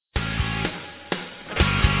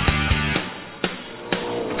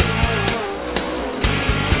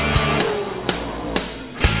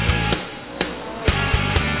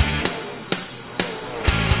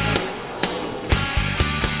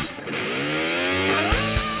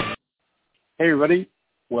Hey, everybody.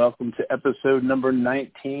 Welcome to episode number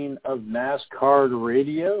 19 of NASCAR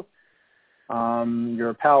Radio.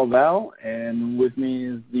 Your pal Val, and with me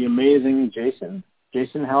is the amazing Jason.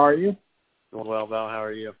 Jason, how are you? Doing well, Val. How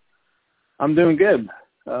are you? I'm doing good.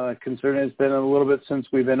 Considering it's been a little bit since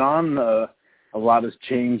we've been on, a lot has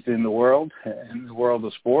changed in the world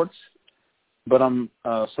of sports. But I'm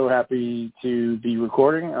so happy to be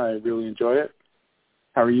recording. I really enjoy it.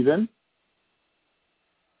 How are you been?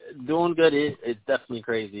 Doing good. It's definitely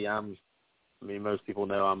crazy. Most people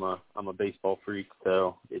know I'm a baseball freak,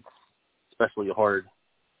 so it's especially hard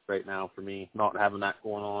right now for me not having that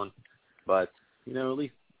going on. But at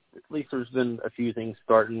least there's been a few things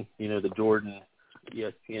starting. The Jordan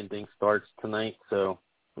ESPN thing starts tonight, so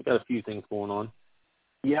we've got a few things going on.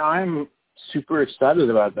 Yeah, I'm super excited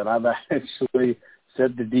about that. I've actually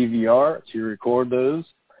set the DVR to record those.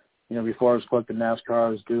 Before I was collecting NASCAR, I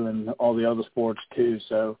was doing all the other sports too.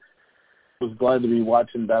 So I was glad to be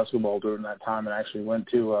watching basketball during that time, and actually went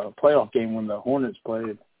to a playoff game when the Hornets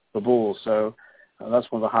played the Bulls. So that's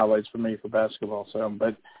one of the highlights for me for basketball. So,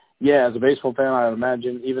 but yeah, as a baseball fan, I would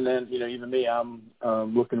imagine even then, even me, I'm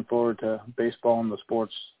looking forward to baseball and the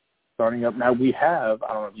sports starting up. Now we have,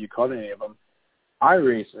 I don't know if you caught any of them,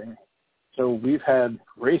 iRacing. So we've had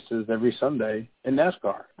races every Sunday in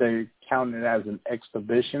NASCAR. They count it as an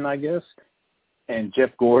exhibition, I guess. And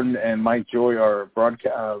Jeff Gordon and Mike Joy are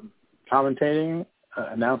commentating,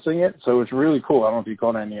 announcing it. So it's really cool. I don't know if you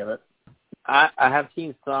caught any of it. I have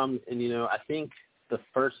seen some, and I think the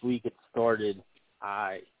first week it started,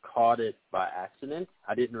 I caught it by accident.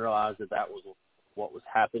 I didn't realize that was what was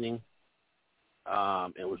happening.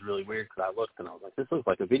 It was really weird because I looked and I was like, this looks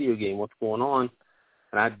like a video game. What's going on?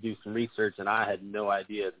 And I had to do some research, and I had no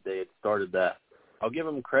idea that they had started that. I'll give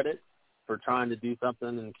them credit for trying to do something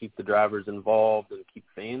and keep the drivers involved and keep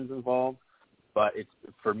fans involved. But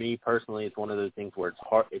for me personally, it's one of those things where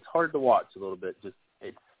it's hard to watch a little bit. Just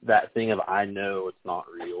it's that thing of I know it's not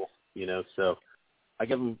real, So I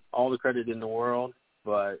give them all the credit in the world,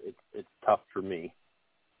 but it's tough for me.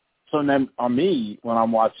 So then on me, when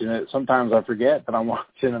I'm watching it, sometimes I forget that I'm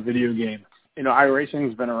watching a video game.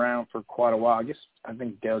 iRacing's been around for quite a while. I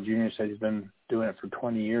think Dale Jr. said he's been doing it for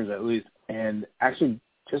 20 years at least. And actually,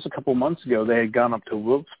 just a couple months ago, they had gone up to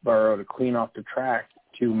Wilkesboro to clean off the track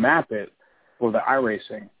to map it for the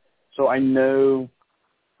iRacing. So I know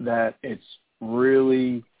that it's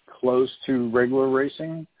really close to regular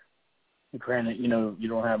racing. Granted, you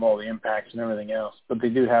don't have all the impacts and everything else, but they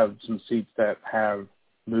do have some seats that have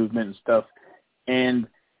movement and stuff. And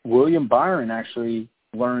William Byron actually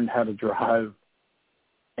learned how to drive.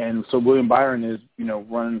 And so William Byron is,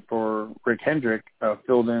 running for Rick Hendrick,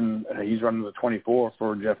 filled in. He's running the 24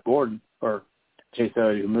 for Jeff Gordon, or Chase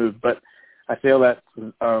Elliott, who moved. But I feel that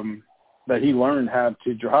that he learned how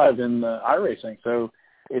to drive in the iRacing. So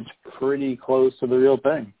it's pretty close to the real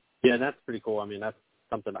thing. Yeah, that's pretty cool. That's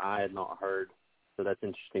something I had not heard. So that's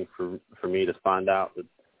interesting for me to find out that,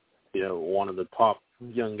 one of the top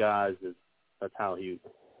young guys that's how he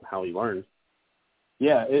learned.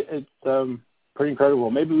 Yeah, it's pretty incredible.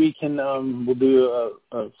 Maybe we can we'll do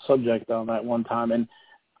a subject on that one time. And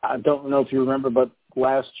I don't know if you remember, but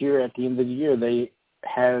last year at the end of the year, they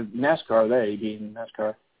had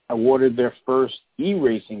NASCAR awarded their first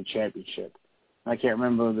e-racing championship. I can't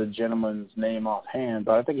remember the gentleman's name offhand,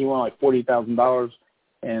 but I think he won like $40,000,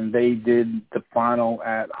 and they did the final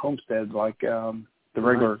at Homestead like the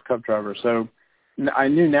regular Cup driver. So I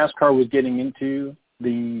knew NASCAR was getting into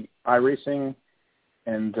the iRacing.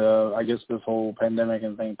 And I guess this whole pandemic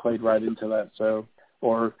and thing played right into that. So,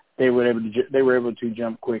 or they were able to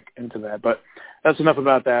jump quick into that. But that's enough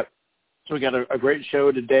about that. So we got a great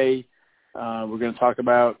show today. We're going to talk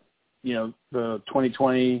about the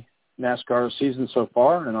 2020 NASCAR season so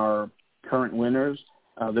far and our current winners.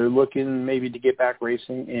 They're looking maybe to get back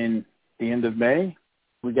racing in the end of May.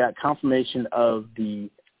 We got confirmation of the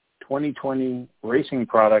 2020 racing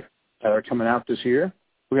product that are coming out this year.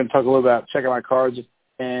 We're going to talk a little about checking my cards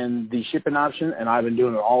and the shipping option, and I've been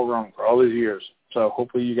doing it all wrong for all these years. So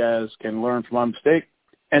hopefully you guys can learn from my mistake.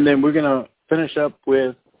 And then we're going to finish up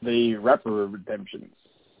with the rapper redemptions.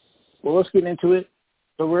 Well, let's get into it.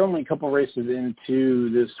 So we're only a couple races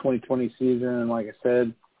into this 2020 season, and like I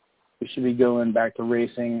said, we should be going back to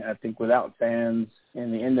racing, I think, without fans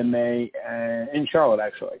in the end of May in Charlotte,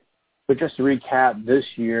 actually. But just to recap this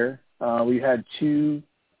year, we had two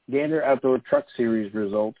Gander Outdoor Truck Series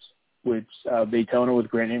results, which Daytona with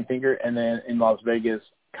Grant Enfinger, and then in Las Vegas,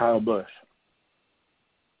 Kyle Busch.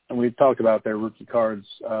 And we've talked about their rookie cards,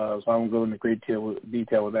 so I won't go into great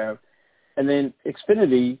detail with that. And then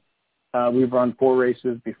Xfinity, we've run 4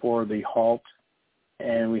 races before the halt,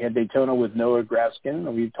 And we had Daytona with Noah Graskin,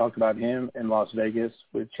 and we talked about him, in Las Vegas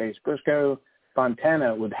with Chase Briscoe.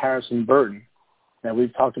 Fontana with Harrison Burton. Now,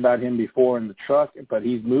 we've talked about him before in the truck, but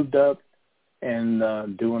he's moved up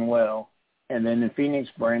and doing well. And then in Phoenix,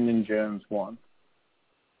 Brandon Jones won.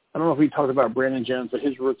 I don't know if we talked about Brandon Jones, but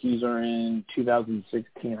his rookies are in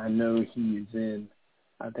 2016. I know he's in,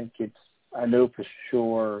 I know for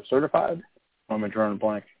sure, certified. I'm drawing a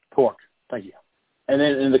blank. Torque. Thank you. And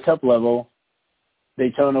then in the Cup level,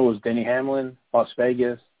 Daytona was Denny Hamlin, Las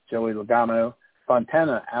Vegas, Joey Logano,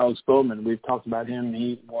 Fontana, Alex Bowman. We've talked about him.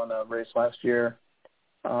 He won a race last year.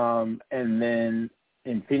 And then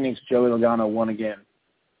in Phoenix, Joey Logano won again.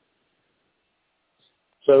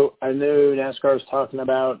 So I know NASCAR is talking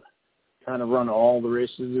about trying to run all the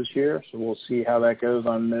races this year, so we'll see how that goes.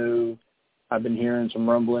 I know I've been hearing some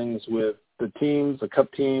rumblings with the teams, the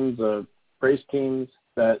Cup teams, the race teams,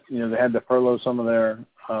 that, they had to furlough some of their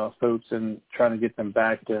folks and trying to get them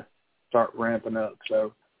back to start ramping up.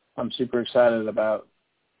 So I'm super excited about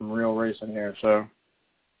some real racing here. So,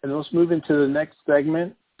 and let's move into the next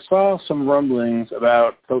segment. I saw some rumblings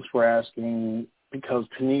about folks were asking, because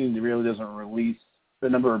Panini really doesn't release the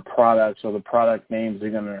number of products or the product names they're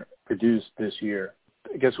going to produce this year.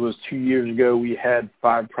 I guess it was 2 years ago we had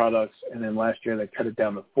 5 products, and then last year they cut it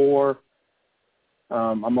down to 4.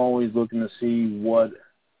 I'm always looking to see what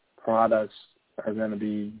products are going to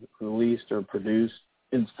be released or produced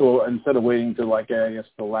instead of waiting to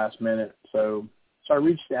the last minute. So I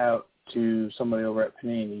reached out to somebody over at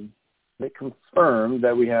Panini. They confirmed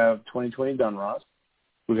that we have 2020 Dunros.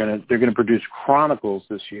 They're going to produce Chronicles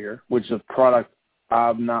this year, which is a product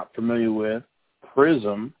I'm not familiar with,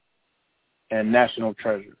 Prism, and National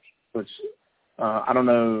Treasures, which I don't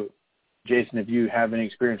know, Jason, if you have any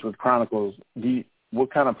experience with Chronicles.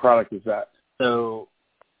 What kind of product is that? So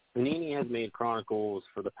Panini has made Chronicles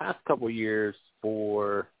for the past couple of years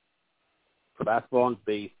for basketball and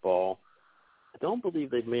baseball. I don't believe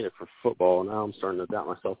they've made it for football. Now I'm starting to doubt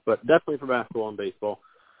myself, but definitely for basketball and baseball.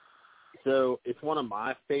 So it's one of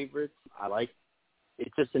my favorites.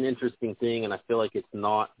 It's just an interesting thing, and I feel like it's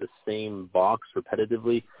not the same box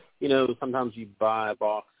repetitively. Sometimes you buy a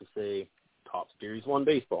box to say Top Series 1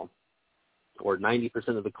 baseball, or 90%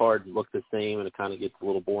 of the cards look the same, and it kind of gets a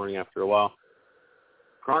little boring after a while.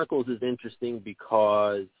 Chronicles is interesting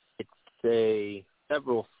because it's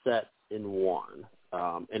several sets in one,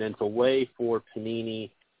 and it's a way for Panini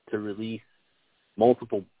to release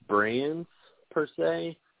multiple brands, per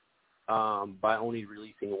se, by only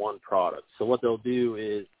releasing one product. So what they'll do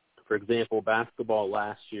is, for example, basketball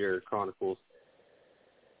last year, Chronicles,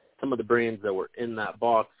 some of the brands that were in that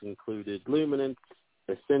box included Luminance,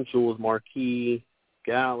 Essentials, Marquee,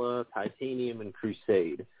 Gala, Titanium, and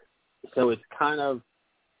Crusade. So it's kind of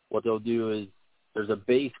what they'll do is there's a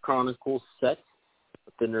base Chronicles set,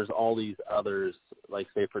 but then there's all these others, like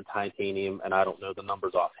say for Titanium, and I don't know the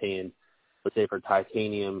numbers offhand, but say for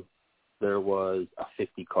Titanium, there was a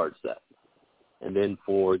 50-card set. And then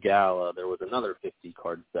for Gala, there was another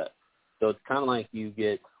 50-card set. So it's kind of like you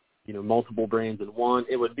get, multiple brands in one.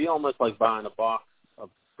 It would be almost like buying a box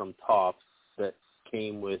from Topps that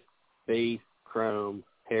came with Base, Chrome,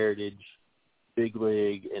 Heritage, Big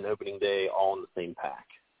League, and Opening Day all in the same pack,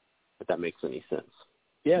 if that makes any sense.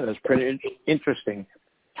 Yeah, that's pretty interesting.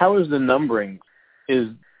 How is the numbering? Is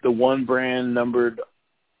the one brand numbered,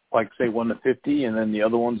 like, say, 1 to 50, and then the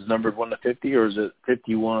other one's numbered 1 to 50, or is it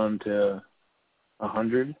 51 to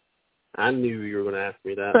 100? I knew you were going to ask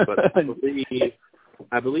me that, but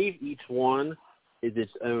I believe each one is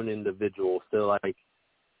its own individual. So, like,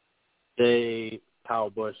 say Kyle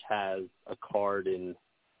Busch has a card in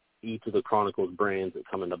each of the Chronicles brands that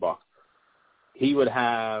come in the box. He would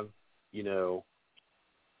have,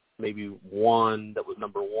 maybe one that was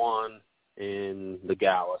number 1 in the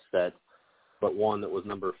Gala set, but one that was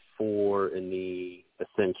number 4 in the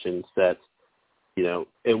Ascension set.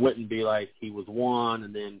 It wouldn't be like he was 1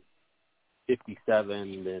 and then 57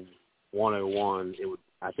 and then 101.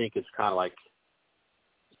 I think it's kind of like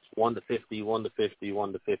 1 to 50, 1 to 50,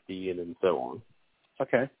 1 to 50, and then so on.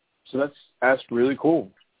 Okay. So that's really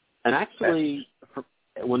cool. And actually,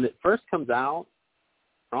 when it first comes out,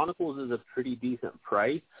 Chronicles is a pretty decent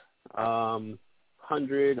price.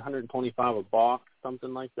 100, 125 a box,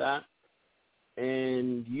 something like that.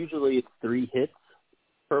 And usually it's 3 hits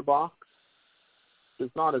per box.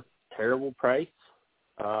 It's not a terrible price.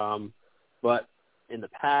 But in the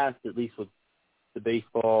past, at least with the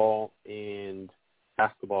baseball and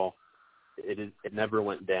basketball, it never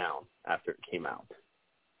went down after it came out.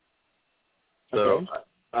 So okay.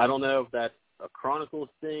 I don't know if that's a Chronicles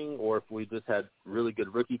thing or if we just had really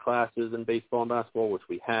good rookie classes in baseball and basketball, which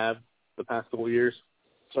we have the past couple of years.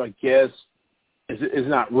 So I guess it's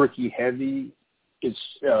not rookie heavy. It's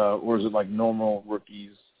or is it like normal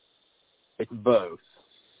rookies? It's both.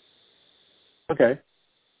 Okay.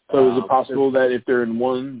 So is it possible that if they're in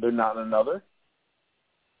one, they're not in another?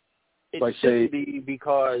 It shouldn't be,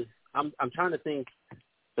 because I'm trying to think,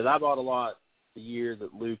 because I bought a lot the year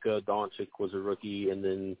that Luka Doncic was a rookie, and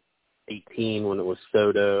then 18 when it was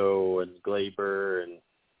Soto and Glaber and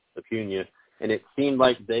Acuna, and it seemed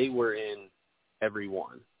like they were in every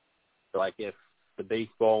one. So like if the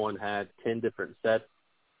baseball one had 10 different sets,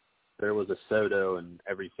 there was a Soto in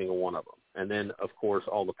every single one of them. And then, of course,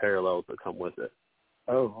 all the parallels that come with it.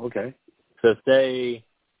 Oh, okay. So say,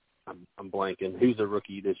 I'm blanking, who's a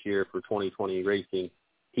rookie this year for 2020 racing,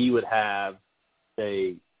 he would have,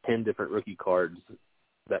 say, 10 different rookie cards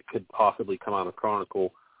that could possibly come out of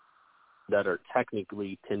Chronicle that are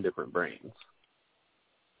technically 10 different brands.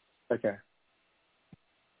 Okay.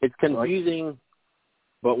 It's confusing,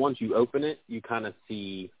 but once you open it, you kind of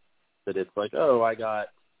see that it's like, oh, I got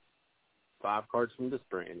 5 cards from this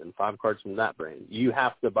brand and 5 cards from that brand. You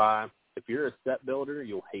have to buy, if you're a set builder,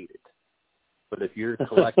 you'll hate it. But if you're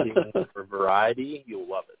collecting for variety, you'll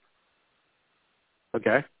love it.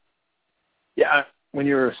 Okay. Yeah, when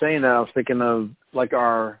you were saying that, I was thinking of like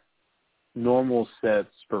our normal sets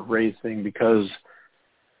for racing, because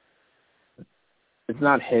it's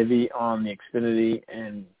not heavy on the Xfinity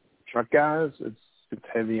and truck guys. It's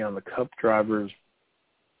heavy on the Cup drivers.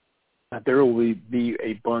 There will be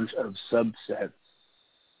a bunch of subsets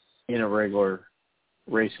in a regular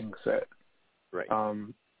racing set. Right.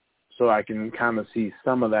 So I can kind of see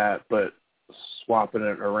some of that, but swapping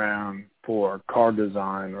it around for car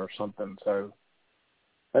design or something. So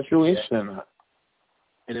that's really interesting.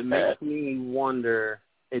 And it makes me wonder,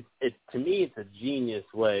 to me, it's a genius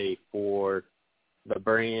way for the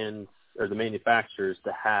brands or the manufacturers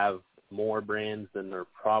to have more brands than they're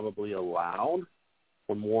probably allowed,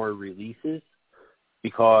 or more releases,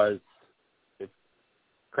 because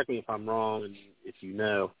correct me if I'm wrong, and if you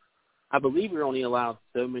know, I believe we're only allowed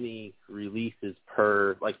so many releases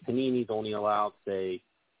per, like Panini's only allowed, say,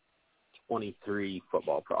 23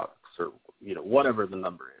 football products, or, whatever the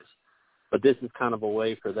number is. But this is kind of a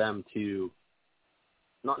way for them to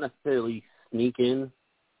not necessarily sneak in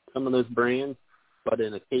some of those brands, but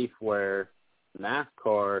in a case where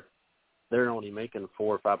NASCAR, they're only making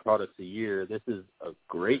 4 or 5 products a year, this is a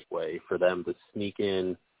great way for them to sneak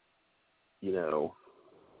in,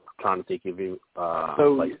 trying to think of you.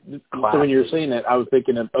 So when you were saying that, I was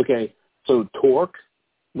thinking of, okay, so Torque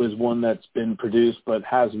was one that's been produced but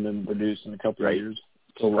hasn't been produced in a couple of years.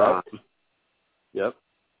 Prime. Yep.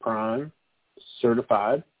 Prime.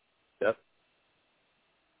 Certified. Yep.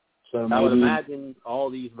 So I would imagine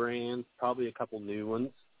all these brands, probably a couple new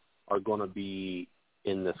ones, are going to be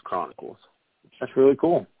in this Chronicles. That's really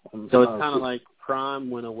cool. So it's kind of like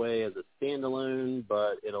Prime went away as a standalone,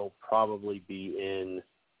 but it'll probably be in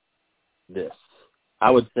this. I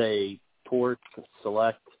would say Torque,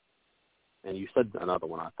 Select, and you said another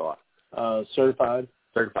one, I thought. Certified.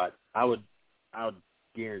 Certified. I would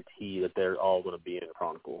guarantee that they're all going to be in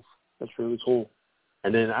Chronicles. That's really cool.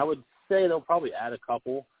 And then I would say they'll probably add a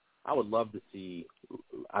couple. I would love to see,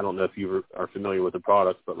 I don't know if you are familiar with the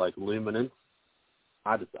products, but like Luminance.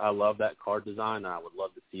 I love that card design, and I would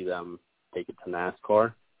love to see them take it to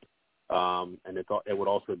NASCAR. And it would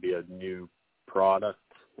also be a new product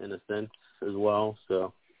in a sense as well.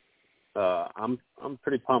 So I'm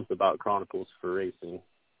pretty pumped about Chronicles for racing.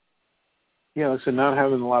 Yeah, like I said, not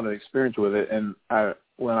having a lot of experience with it, and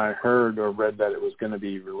when I heard or read that it was going to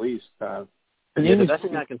be released, the best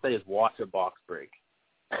thing I can say is watch a box break.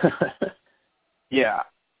 Yeah.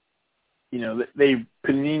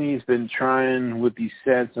 Panini's been trying with these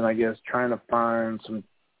sets, and I guess trying to find some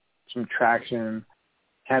traction,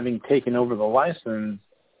 having taken over the license.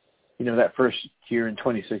 That first year in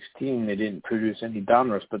 2016, they didn't produce any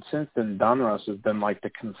Donruss, but since then, Donruss has been like the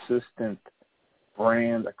consistent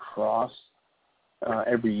brand across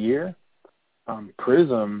every year.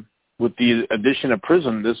 Prism, with the addition of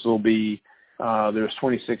Prism, this will be, there's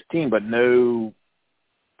 2016, but no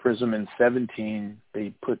Prism in 17,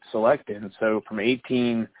 they put Select in. So from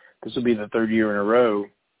 18, this will be the third year in a row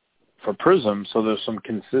for Prism. So there's some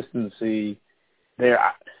consistency there.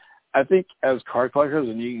 I think as card collectors,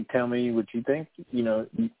 and you can tell me what you think, you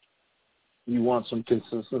want some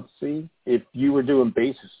consistency. If you were doing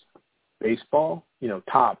baseball,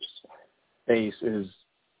 Topps base is,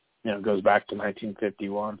 goes back to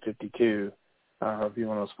 1951, 52, if you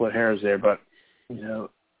want to split hairs there. But, so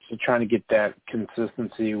trying to get that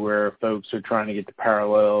consistency where folks are trying to get the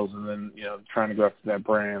parallels and then, trying to go after that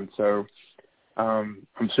brand. So I'm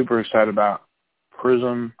super excited about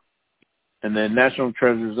Prism, and then National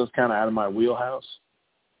Treasures. That's kind of out of my wheelhouse.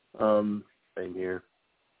 Same here.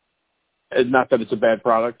 Not that it's a bad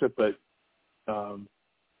product, but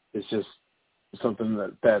it's just something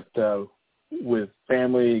that with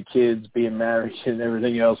family, kids, being married, and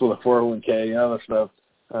everything else with a 401k and other stuff,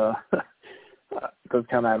 that's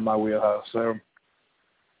kind of out of my wheelhouse. So,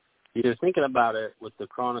 thinking about it with the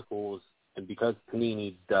Chronicles, and because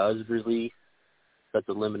Panini does release such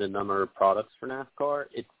a limited number of products for NASCAR,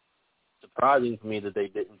 it's surprising to me that they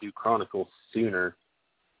didn't do Chronicles sooner,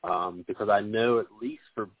 because I know at least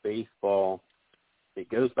for baseball, it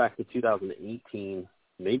goes back to 2018,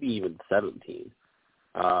 maybe even 17.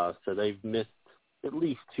 So they've missed at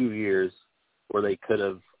least 2 years where they could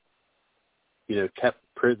have, kept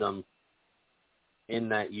Prism in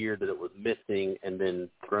that year that it was missing and then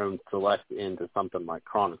thrown Select into something like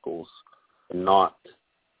Chronicles and not,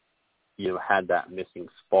 had that missing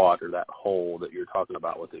spot or that hole that you're talking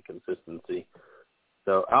about with the consistency.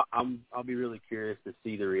 So I'll be really curious to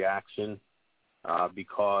see the reaction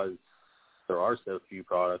because there are so few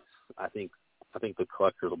products. I think the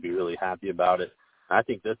collectors will be really happy about it. I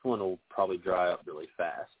think this one will probably dry up really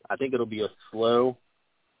fast. I think it'll be a slow,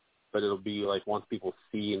 but it'll be like once people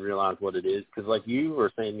see and realize what it is. Because like you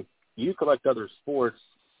were saying, you collect other sports,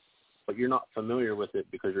 but you're not familiar with it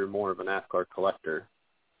because you're more of a NASCAR collector.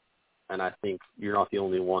 And I think you're not the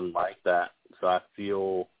only one like that. So I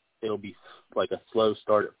feel it'll be like a slow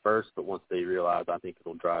start at first, but once they realize, I think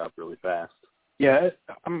it'll dry up really fast. Yeah,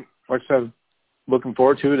 I'm like I said, looking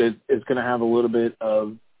forward to it. It's going to have a little bit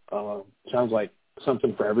of sounds like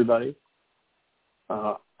something for everybody.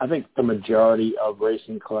 I think the majority of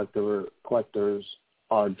racing collectors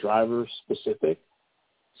are driver specific,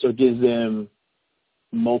 so it gives them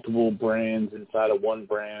multiple brands inside of one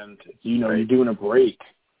brand. Right. You're doing a break,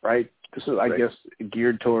 right? This is, I guess,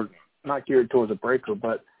 not geared towards a breaker,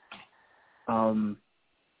 but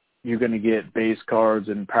you're going to get base cards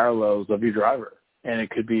and parallels of your driver, and it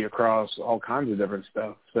could be across all kinds of different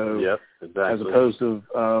stuff. So, yep, exactly. As opposed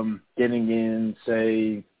to getting in,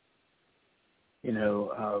 say,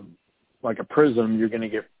 like a Prism, you're going to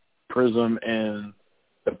get Prism and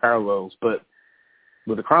the parallels, but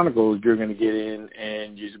with the Chronicles, you're going to get in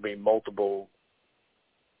and use multiple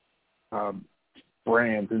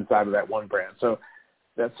brands inside of that one brand. So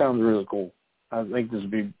that sounds really cool. I think this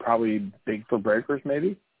would be probably big for breakers,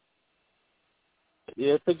 maybe.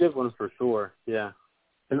 Yeah, it's a good one for sure. Yeah.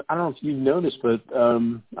 And I don't know if you've noticed, but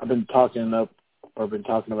I've been talking about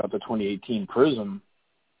the 2018 Prism,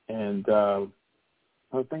 and I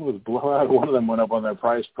think it was Blowout. One of them went up on their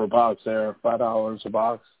price per box there, $5 a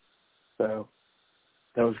box. So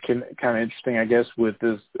that was kind of interesting, I guess, with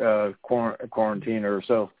this quarantine or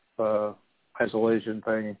self-isolation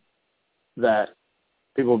thing, that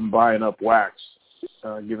people have been buying up wax,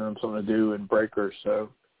 giving them something to do in breakers. So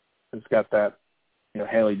it's got that,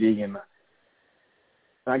 Hailie Deegan.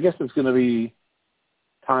 And I guess it's going to be,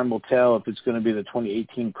 time will tell if it's going to be the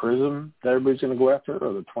 2018 Prism that everybody's going to go after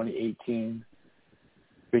or the 2018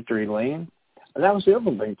 Victory Lane. And that was the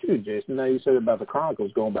other thing, too, Jason. Now you said about the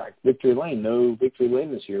Chronicles going back. Victory Lane, no Victory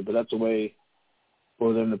Lane this year, but that's a way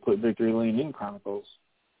for them to put Victory Lane in Chronicles.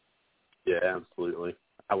 Yeah, absolutely.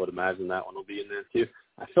 I would imagine that one will be in there, too.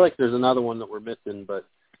 I feel like there's another one that we're missing, but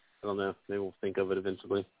I don't know. Maybe we'll think of it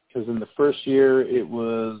eventually. Because in the first year, it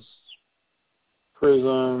was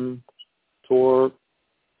Prism, Torque,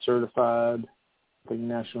 Certified, I think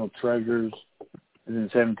National Treasures, and then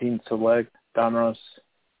 17 Select, Donruss,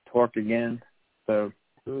 Torque again. So,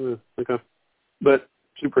 okay. But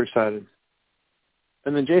super excited.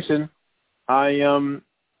 And then Jason, I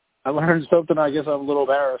learned something. I guess I'm a little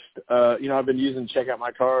embarrassed. I've been using Check Out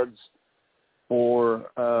My Cards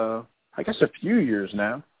for I guess a few years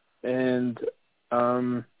now, and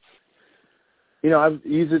I've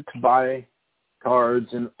used it to buy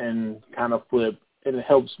cards and kind of flip, and it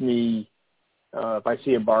helps me if I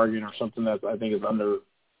see a bargain or something that I think is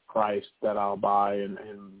underpriced that I'll buy and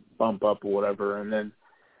bump up or whatever, and then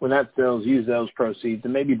when that sells, use those proceeds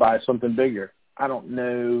and maybe buy something bigger. I don't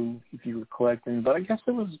know if you were collecting, but I guess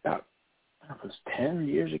it was about, I don't know, it was 10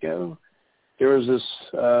 years ago. There was this,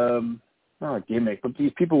 not a gimmick, but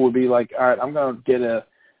these people would be like, all right, I'm going to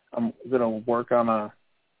work on a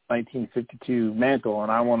 1952 mantle,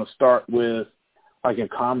 and I want to start with like a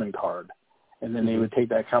common card. And then they would take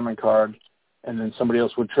that common card, and then somebody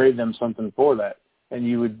else would trade them something for that. And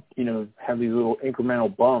you would, have these little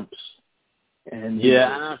incremental bumps. And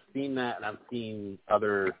and I've seen that, and I've seen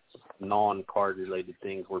other non-card related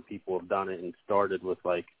things where people have done it and started with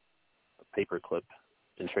like a paper clip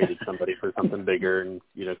and traded somebody for something bigger and,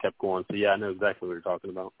 kept going. So, yeah, I know exactly what you're talking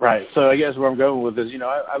about. Right. So I guess where I'm going with is,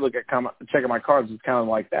 I look at checking my cards, it's kind of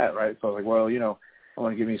like that, right? So I was like, well, I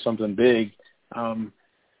want to give me something big.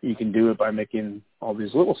 You can do it by making all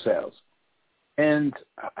these little sales. And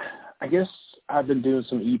I guess I've been doing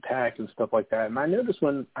some e-pack and stuff like that. And I noticed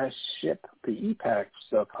when I ship the e-pack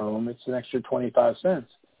stuff home, it's an extra 25 cents.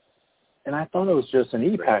 And I thought it was just an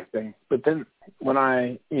e-pack thing. But then when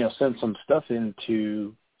I, send some stuff in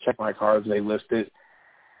to check my cards, they list it,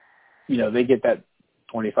 they get that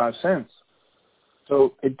 25 cents.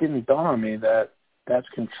 So it didn't dawn on me that that's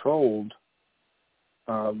controlled.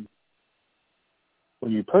 When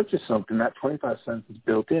you purchase something, that 25 cents is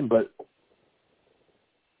built in. But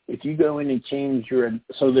if you go in and change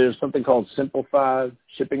so there's something called simplified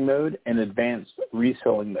shipping mode and advanced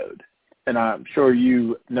reselling mode. And I'm sure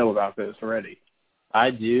you know about this already.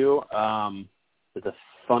 I do. But the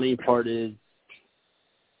funny part is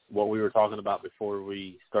what we were talking about before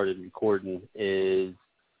we started recording is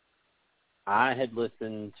I had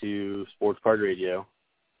listened to Sports Card Radio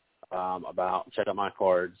about check out my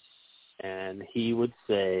cards, and he would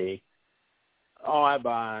say, I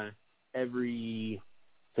buy every,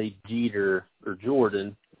 say, Jeter or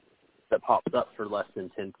Jordan that pops up for less than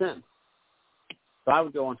 10 cents. So I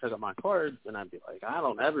would go and check out my cards, and I'd be like, I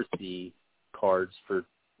don't ever see cards for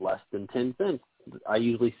less than 10 cents. I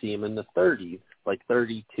usually see them in the 30s, like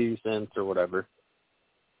 32 cents or whatever,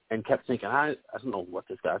 and kept thinking, I don't know what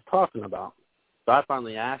this guy's talking about. So I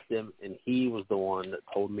finally asked him, and he was the one that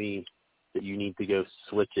told me that you need to go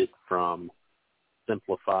switch it from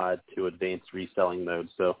simplified to advanced reselling mode.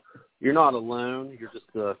 So you're not alone. You're just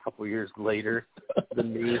a couple years later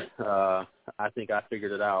than me. I think I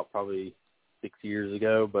figured it out probably 6 years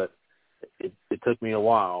ago, but it took me a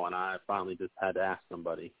while, and I finally just had to ask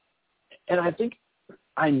somebody. And I think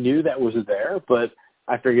I knew that was there, but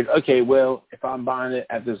I figured, okay, well, if I'm buying it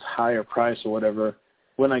at this higher price or whatever,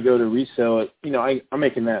 when I go to resell it, I'm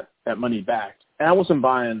making that money back. And I wasn't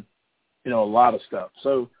buying, a lot of stuff.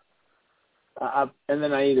 So, and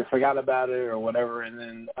then I either forgot about it or whatever. And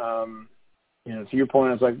then, to your point,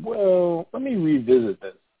 I was like, well, let me revisit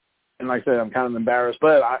this. And like I said, I'm kind of embarrassed,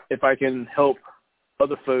 but if I can help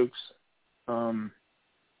other folks, and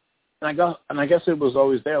I guess it was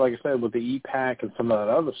always there, like I said, with the e-pack and some of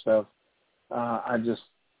that other stuff. I just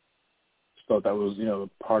thought that was,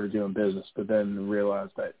 part of doing business, but then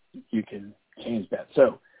realized that you can change that.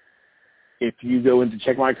 So if you go in to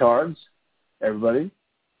check my cards, everybody,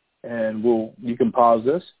 and you can pause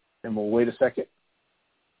this and we'll wait a second.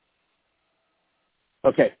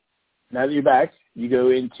 Okay. Now that you're back, you go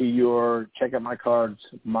into your check out my cards,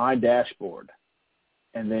 my dashboard,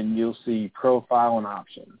 and then you'll see profile and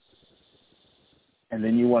options. And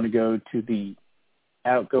then you want to go to the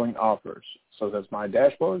outgoing offers. So that's my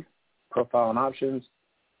dashboard, profile and options,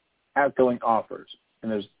 outgoing offers.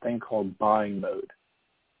 And there's a thing called buying mode.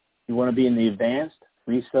 You want to be in the advanced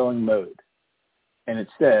reselling mode. And it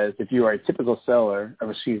says if you are a typical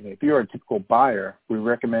if you are a typical buyer, we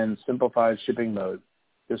recommend simplified shipping mode.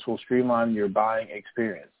 This will streamline your buying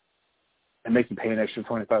experience and make you pay an extra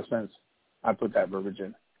 25 cents. I put that verbiage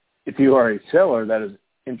in. If you are a seller that is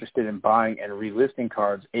interested in buying and relisting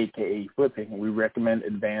cards, aka flipping, we recommend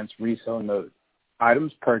advanced reselling mode.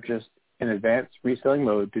 Items purchased in advanced reselling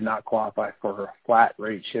mode do not qualify for flat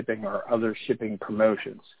rate shipping or other shipping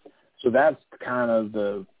promotions. So that's kind of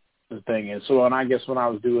the thing. And so, and I guess when I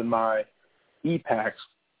was doing my e-packs,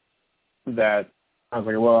 that I was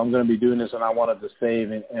like, well, I'm going to be doing this, and I wanted to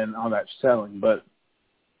save and on that selling. But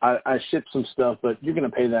I shipped some stuff, but you're going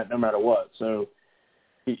to pay that no matter what. So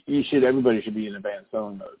everybody should be in advanced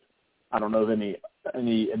selling mode. I don't know of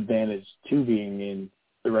any advantage to being in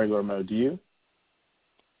the regular mode. Do you?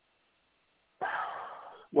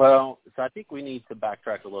 Well, so I think we need to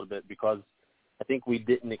backtrack a little bit because I think we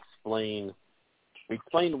didn't explain. We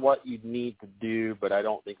explained what you'd need to do, but I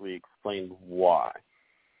don't think we explained why.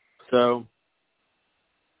 So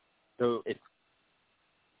it's,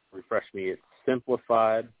 refresh me, it's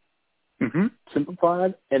simplified. Mm-hmm.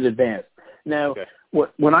 Simplified and advanced. Now, okay.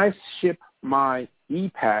 When I ship my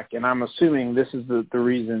e-pack, and I'm assuming this is the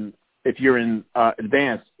reason, if you're in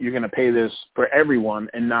advanced, you're going to pay this for everyone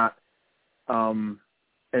and not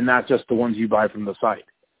just the ones you buy from the site.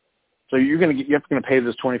 So you're going to pay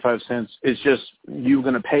this 25 cents. It's just you're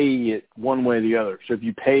going to pay it one way or the other. So if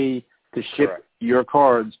you pay to ship Correct. your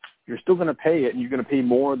cards, you're still going to pay it, and you're going to pay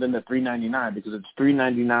more than the $3.99 because it's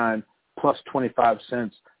 $3.99 plus 25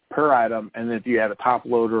 cents per item, and then if you add a top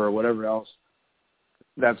loader or whatever else,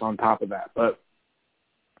 that's on top of that. But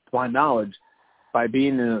to my knowledge, by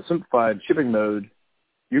being in a simplified shipping mode,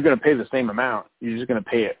 you're going to pay the same amount. You're just going to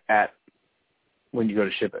pay it at when you go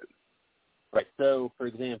to ship it. Right. So, for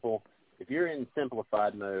example, if you're in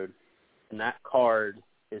simplified mode and that card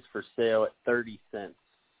is for sale at 30 cents,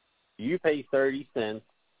 you pay 30 cents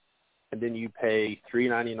and then you pay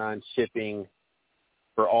 $3.99 shipping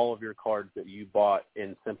for all of your cards that you bought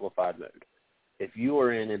in simplified mode. If you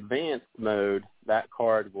are in advanced mode, that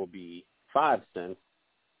card will be 5 cents.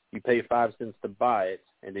 You pay 5 cents to buy it,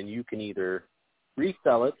 and then you can either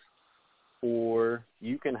resell it or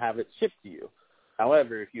you can have it shipped to you.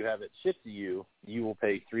 However, if you have it shipped to you, you will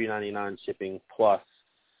pay $3.99 shipping plus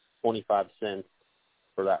 25 cents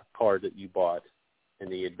for that card that you bought in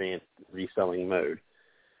the advanced reselling mode.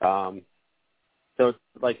 So it's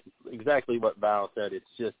like exactly what Val said. It's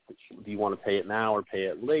just, do you want to pay it now or pay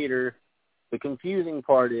it later? The confusing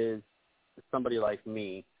part is, somebody like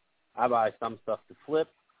me, I buy some stuff to flip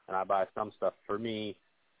and I buy some stuff for me.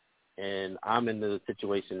 And I'm in the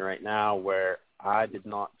situation right now where I did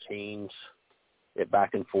not change it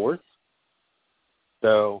back and forth.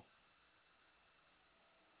 So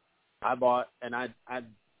I bought, and I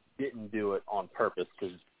didn't do it on purpose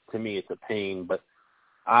because to me it's a pain, but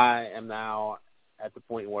I am now at the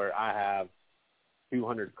point where I have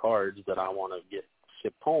 200 cards that I want to get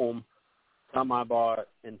shipped home. Some I bought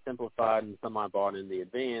in simplified and some I bought in the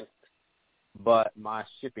advanced, but my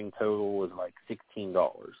shipping total was like $16.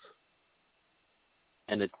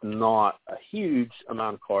 And it's not a huge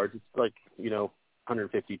amount of cards. It's like,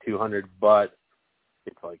 150, 200, but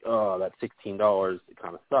it's like, oh, that $16, it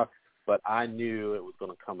kind of sucks. But I knew it was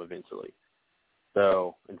going to come eventually.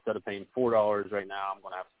 So instead of paying $4 right now, I'm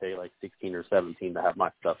going to have to pay like $16 or $17 to have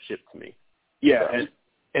my stuff shipped to me. Yeah,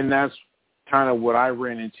 and that's kind of what I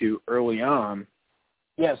ran into early on.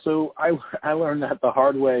 Yeah, so I learned that the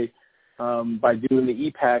hard way by doing the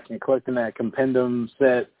e-pack and collecting that compendium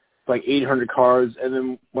set, like 800 cards, and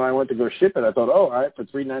then when I went to go ship it, I thought, oh, all right, for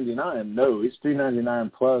 $3.99. No, it's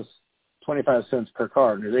 $3.99 plus 25 cents per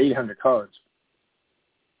card. There's 800 cards.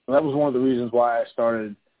 And that was one of the reasons why I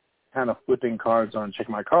started kind of flipping cards on Check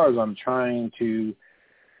My Cards. I'm trying to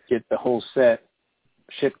get the whole set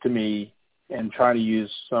shipped to me and try to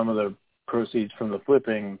use some of the proceeds from the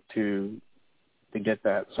flipping to get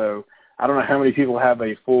that. So I don't know how many people have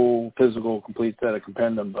a full physical complete set of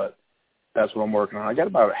compendium, but that's what I'm working on. I got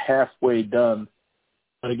about halfway done.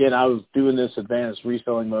 But again, I was doing this advanced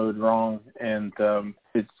reselling mode wrong, and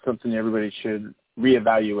it's something everybody should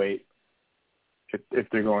reevaluate if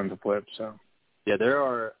they're going to flip. So yeah,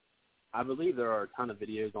 I believe there are a ton of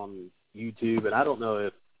videos on YouTube, and I don't know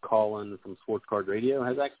if Colin from Sports Card Radio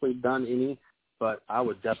has actually done any, but I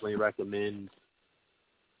would definitely recommend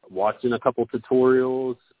watching a couple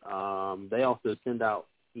tutorials. They also send out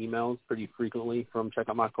emails pretty frequently from Check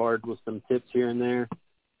Out My Card with some tips here and there.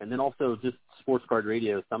 And then also just Sports Card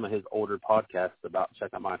Radio, some of his older podcasts about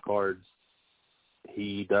Check Out My Cards,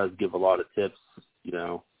 he does give a lot of tips.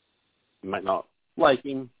 You might not like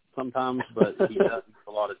him sometimes, but he does give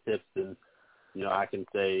a lot of tips. And, I can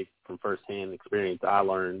say from firsthand experience, I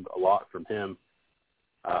learned a lot from him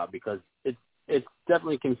because it's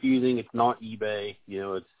definitely confusing. It's not eBay.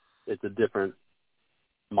 It's a different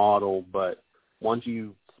model, but once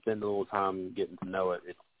you spend a little time getting to know it,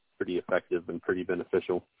 it's pretty effective and pretty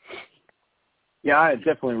beneficial. Yeah, I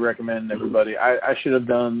definitely recommend everybody. I should have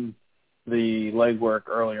done the legwork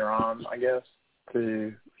earlier on, I guess,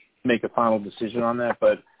 to make a final decision on that.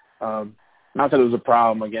 But not that it was a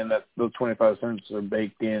problem. Again, that those 25 cents are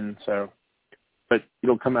baked in. So, but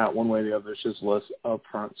it'll come out one way or the other. It's just less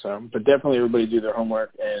upfront. So, but definitely everybody do their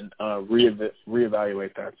homework and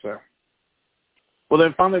reevaluate that. So, well,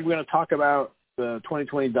 then finally we're going to talk about the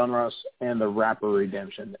 2020 Donruss and the Wrapper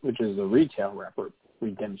Redemption, which is the retail Wrapper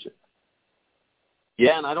Redemption.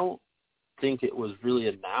 Yeah, and I don't think it was really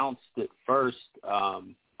announced at first.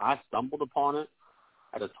 I stumbled upon it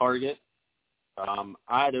at a Target.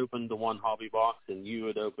 I had opened the one hobby box, and you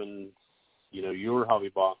had opened, your hobby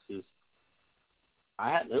boxes. I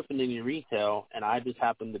hadn't opened any retail, and I just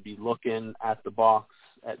happened to be looking at the box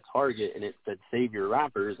at Target, and it said Save Your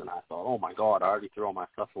Wrappers, and I thought, oh, my God, I already threw all my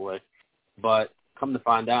stuff away. But come to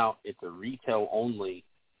find out, it's a retail-only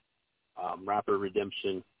Wrapper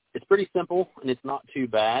Redemption. It's pretty simple, and it's not too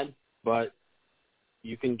bad, but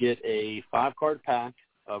you can get a 5-card pack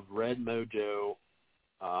of Red Mojo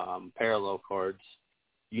parallel cards.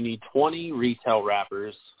 You need 20 retail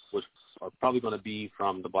wrappers, which are probably going to be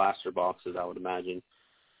from the blaster boxes, I would imagine.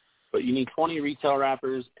 But you need 20 retail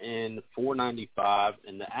wrappers and $4.95,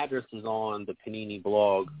 and the address is on the Panini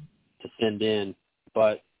blog to send in.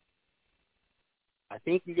 But I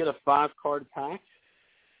think you get a 5-card pack,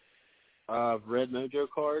 of Red Mojo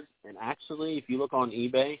cards, and actually, if you look on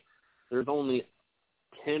eBay, there's only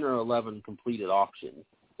 10 or 11 completed auctions.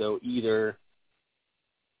 So either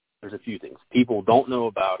there's a few things. People don't know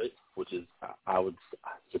about it, which is, I would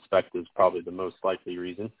suspect, is probably the most likely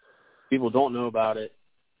reason. People don't know about it.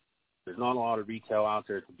 There's not a lot of retail out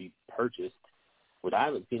there to be purchased, which I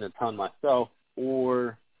haven't seen a ton myself,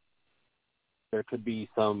 or there could be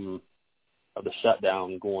some of the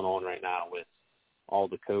shutdown going on right now with all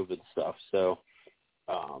the COVID stuff. So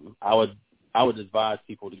I would advise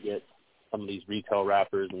people to get some of these retail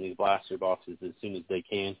wrappers and these blaster boxes as soon as they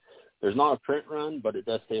can. There's not a print run, but it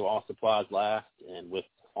does say all supplies last, and with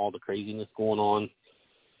all the craziness going on,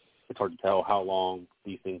 it's hard to tell how long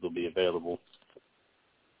these things will be available.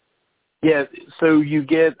 Yeah, so you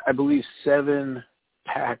get, I believe, 7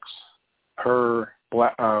 packs per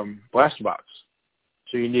blaster box.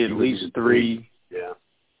 So you need at least 3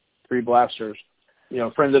 blasters. You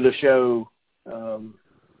know, friend of the show,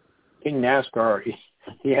 King NASCAR,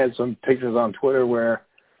 he had some pictures on Twitter where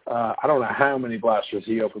I don't know how many blasters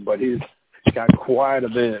he opened, but he's got quite a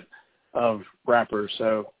bit of wrappers.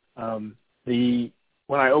 So when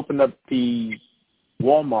I opened up the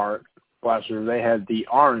Walmart blasters, they had the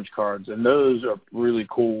orange cards, and those are really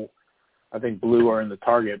cool. I think blue are in the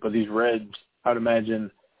Target, but these reds, I'd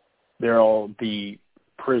imagine they're all the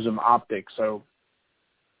Prism optics, so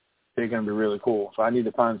they're going to be really cool. So I need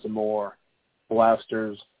to find some more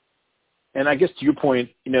blasters. And I guess to your point,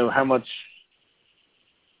 you know, how much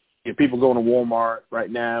people going to Walmart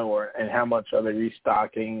right now, and how much are they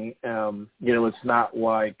restocking? You know, it's not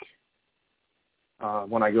like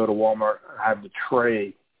when I go to Walmart, I have the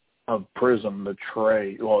tray of Prism,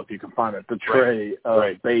 well, if you can find it, the tray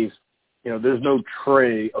of base. You know, there's no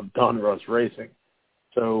tray of Donruss Racing.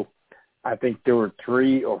 So I think there were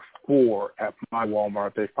 3 or 4 at my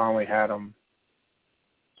Walmart. They finally had them.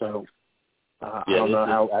 So I don't know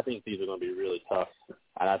how. I think these are going to be really tough.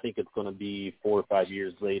 And I think it's going to be 4 or 5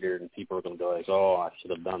 years later, and people are going to go like, "Oh, I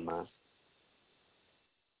should have done that."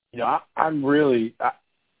 You know,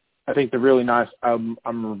 I think they're really nice. I'm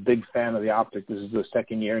a big fan of the optic. This is the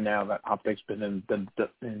second year now that optic's been in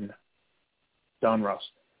Donruss,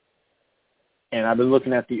 and I've been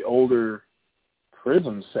looking at the older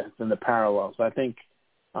Prism sets and the parallels. I think,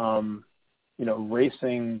 you know,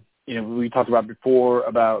 racing. You know, we talked about before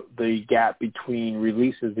about the gap between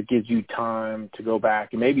releases that gives you time to go back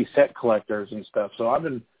and maybe set collectors and stuff. So I've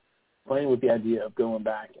been playing with the idea of going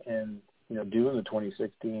back and, you know, doing the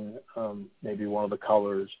 2016, maybe one of the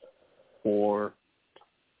colors, or,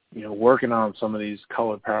 you know, working on some of these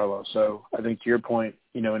colored parallels. So I think to your point,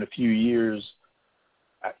 you know, in a few years,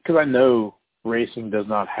 because I know racing does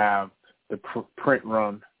not have the print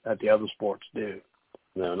run that the other sports do.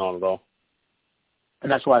 No, not at all.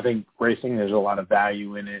 And that's why I think racing, there's a lot of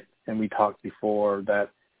value in it. And we talked before that,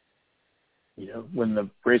 you know, when the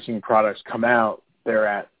racing products come out, they're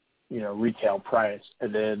at, you know, retail price.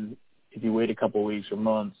 And then if you wait a couple of weeks or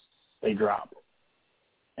months, they drop.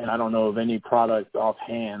 And I don't know of any product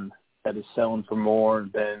offhand that is selling for more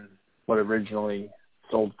than what originally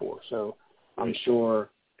sold for. So I'm sure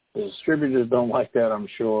the distributors don't like that. I'm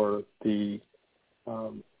sure the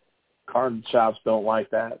card shops don't like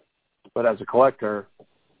that. But as a collector,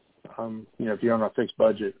 you know, if you're on a fixed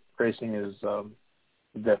budget, racing is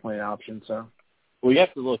definitely an option. So, well, you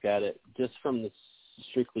have to look at it just from the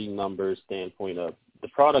strictly numbers standpoint of the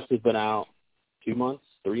product has been out 2 months,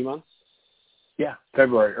 3 months. Yeah,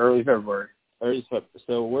 early February.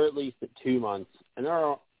 So we're at least at 2 months, and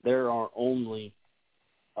there are only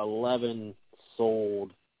 11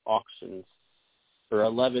 sold auctions, or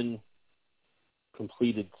 11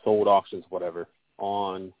 completed sold auctions, whatever,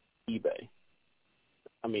 on eBay.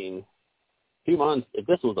 I mean, 2 months, if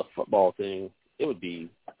this was a football thing, it would be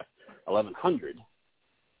 1,100.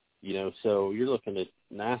 You know, so you're looking at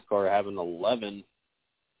NASCAR having 11.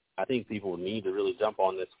 I think people need to really jump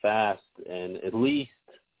on this fast and at least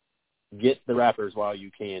get the wrappers while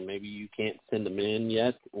you can. Maybe you can't send them in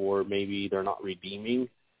yet, or maybe they're not redeeming,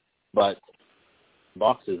 but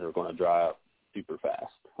boxes are going to dry up super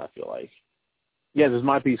fast, I feel like. Yeah, this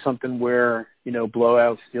might be something where, you know,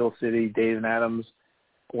 Blowout, Steel City, Dave and Adams,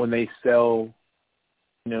 when they sell,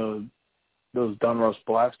 you know, those Donruss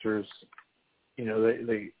blasters, you know,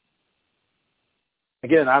 they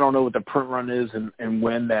again, I don't know what the print run is and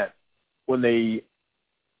when they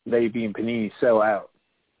being Panini sell out,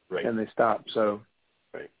 right, and they stop. So,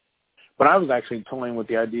 right. But I was actually toying with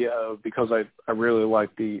the idea of, because I really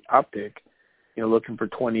like the optic, you know, looking for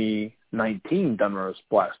 2019 Donruss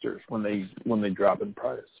blasters when they drop in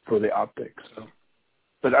price for the optics. So,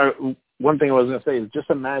 but one thing I was going to say is, just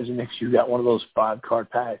imagine if you got one of those 5-card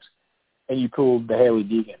packs and you pulled the Haley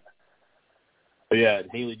Deegan. But yeah,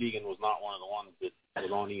 Haley Deegan was not one of the ones that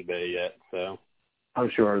was on eBay yet. So I'm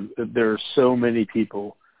sure that there are so many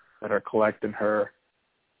people that are collecting her,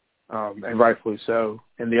 and rightfully so.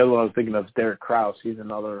 And the other one I was thinking of is Derek Krause. He's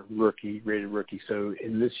another rated rookie. So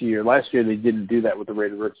last year they didn't do that with the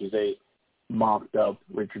rated rookies. They mocked up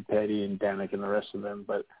Richard Petty and Danik and the rest of them.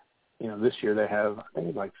 But, this year they have, I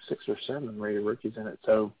think, like 6 or 7 rated rookies in it.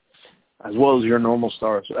 So as well as your normal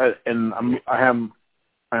stars. And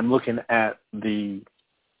I'm looking at the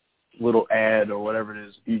little ad or whatever it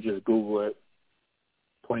is. If you just Google it,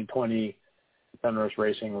 2020 Donruss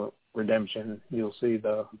Racing Redemption, you'll see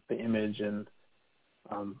the image. And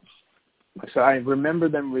like I said, I remember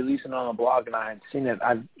them releasing on a blog, and I had seen it.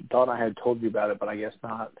 I thought I had told you about it, but I guess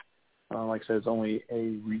not. Like I said, it's only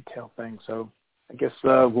a retail thing. So I guess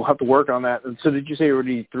we'll have to work on that. And so did you say you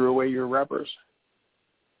already threw away your wrappers?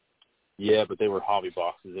 Yeah, but they were hobby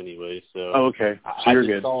boxes anyway. So okay. So you're I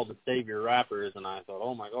just good. saw the Savior wrappers, and I thought,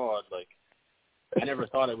 oh my God, I never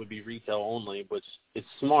thought it would be retail only, which is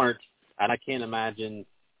smart. And I can't imagine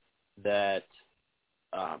that,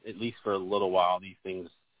 at least for a little while, these things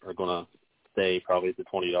are going to stay probably at the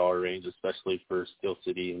 $20 range, especially for Steel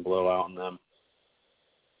City and Blowout and them,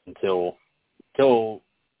 until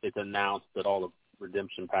it's announced that all the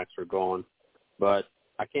redemption packs are gone. But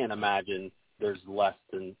I can't imagine there's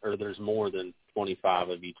more than 25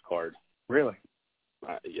 of each card. Really?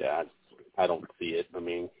 Yeah, I don't see it. I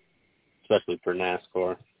mean, especially for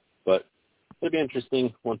NASCAR. But it'll be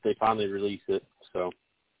interesting once they finally release it. So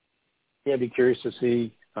yeah, I'd be curious to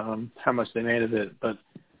see how much they made of it. But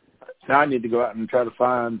now I need to go out and try to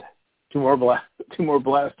find two more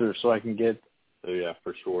blasters so I can get. Oh yeah,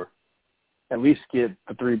 for sure. At least get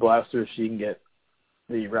the 3 blasters so you can get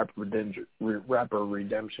the Rapper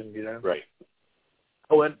Redemption, Right.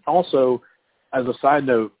 Oh, and also, as a side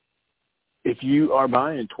note, if you are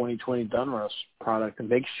buying a 2020 Donruss product,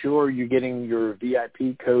 make sure you're getting your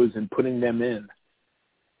VIP codes and putting them in.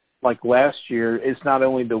 Like last year, it's not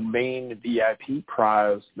only the main VIP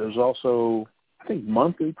prize, there's also, I think,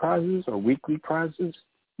 monthly prizes or weekly prizes.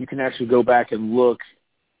 You can actually go back and look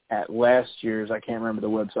at last year's, I can't remember the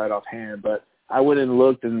website offhand, but I went and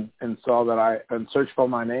looked and saw that and searched for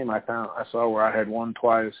my name. I saw where I had won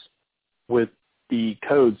twice with the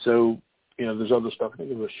code. So, there's other stuff. I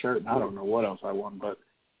think it was a shirt, and I don't know what else I won, but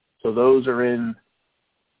so those are in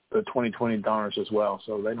the 2020 Donruss as well.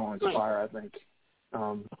 So they don't expire, I think.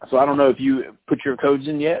 So I don't know if you put your codes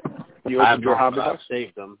in yet. You opened your hobby box? I've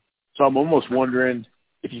saved them. So I'm almost wondering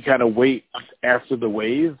if you kind of wait after the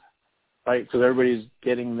wave, right? Because everybody's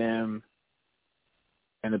getting them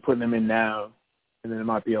and they're putting them in now, and then it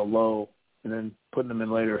might be a low, and then putting them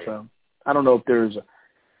in later. So I don't know if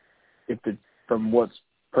it's from what's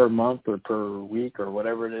per month or per week or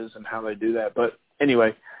whatever it is and how they do that. But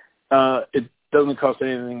anyway, it doesn't cost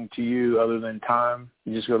anything to you other than time.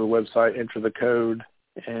 You just go to the website, enter the code,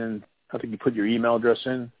 and I think you put your email address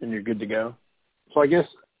in, and you're good to go. So I guess,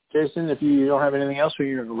 Jason, if you don't have anything else,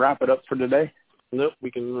 we can wrap it up for today. Nope,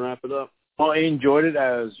 we can wrap it up. Well, I enjoyed it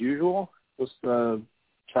as usual. Just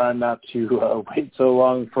trying not to wait so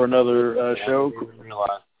long for another show.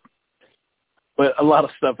 But a lot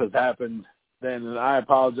of stuff has happened then, and I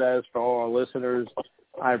apologize for all our listeners.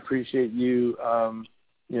 I appreciate you,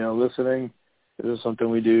 listening. This is something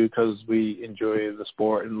we do because we enjoy the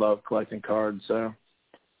sport and love collecting cards. So,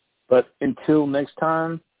 but until next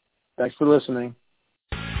time, thanks for listening.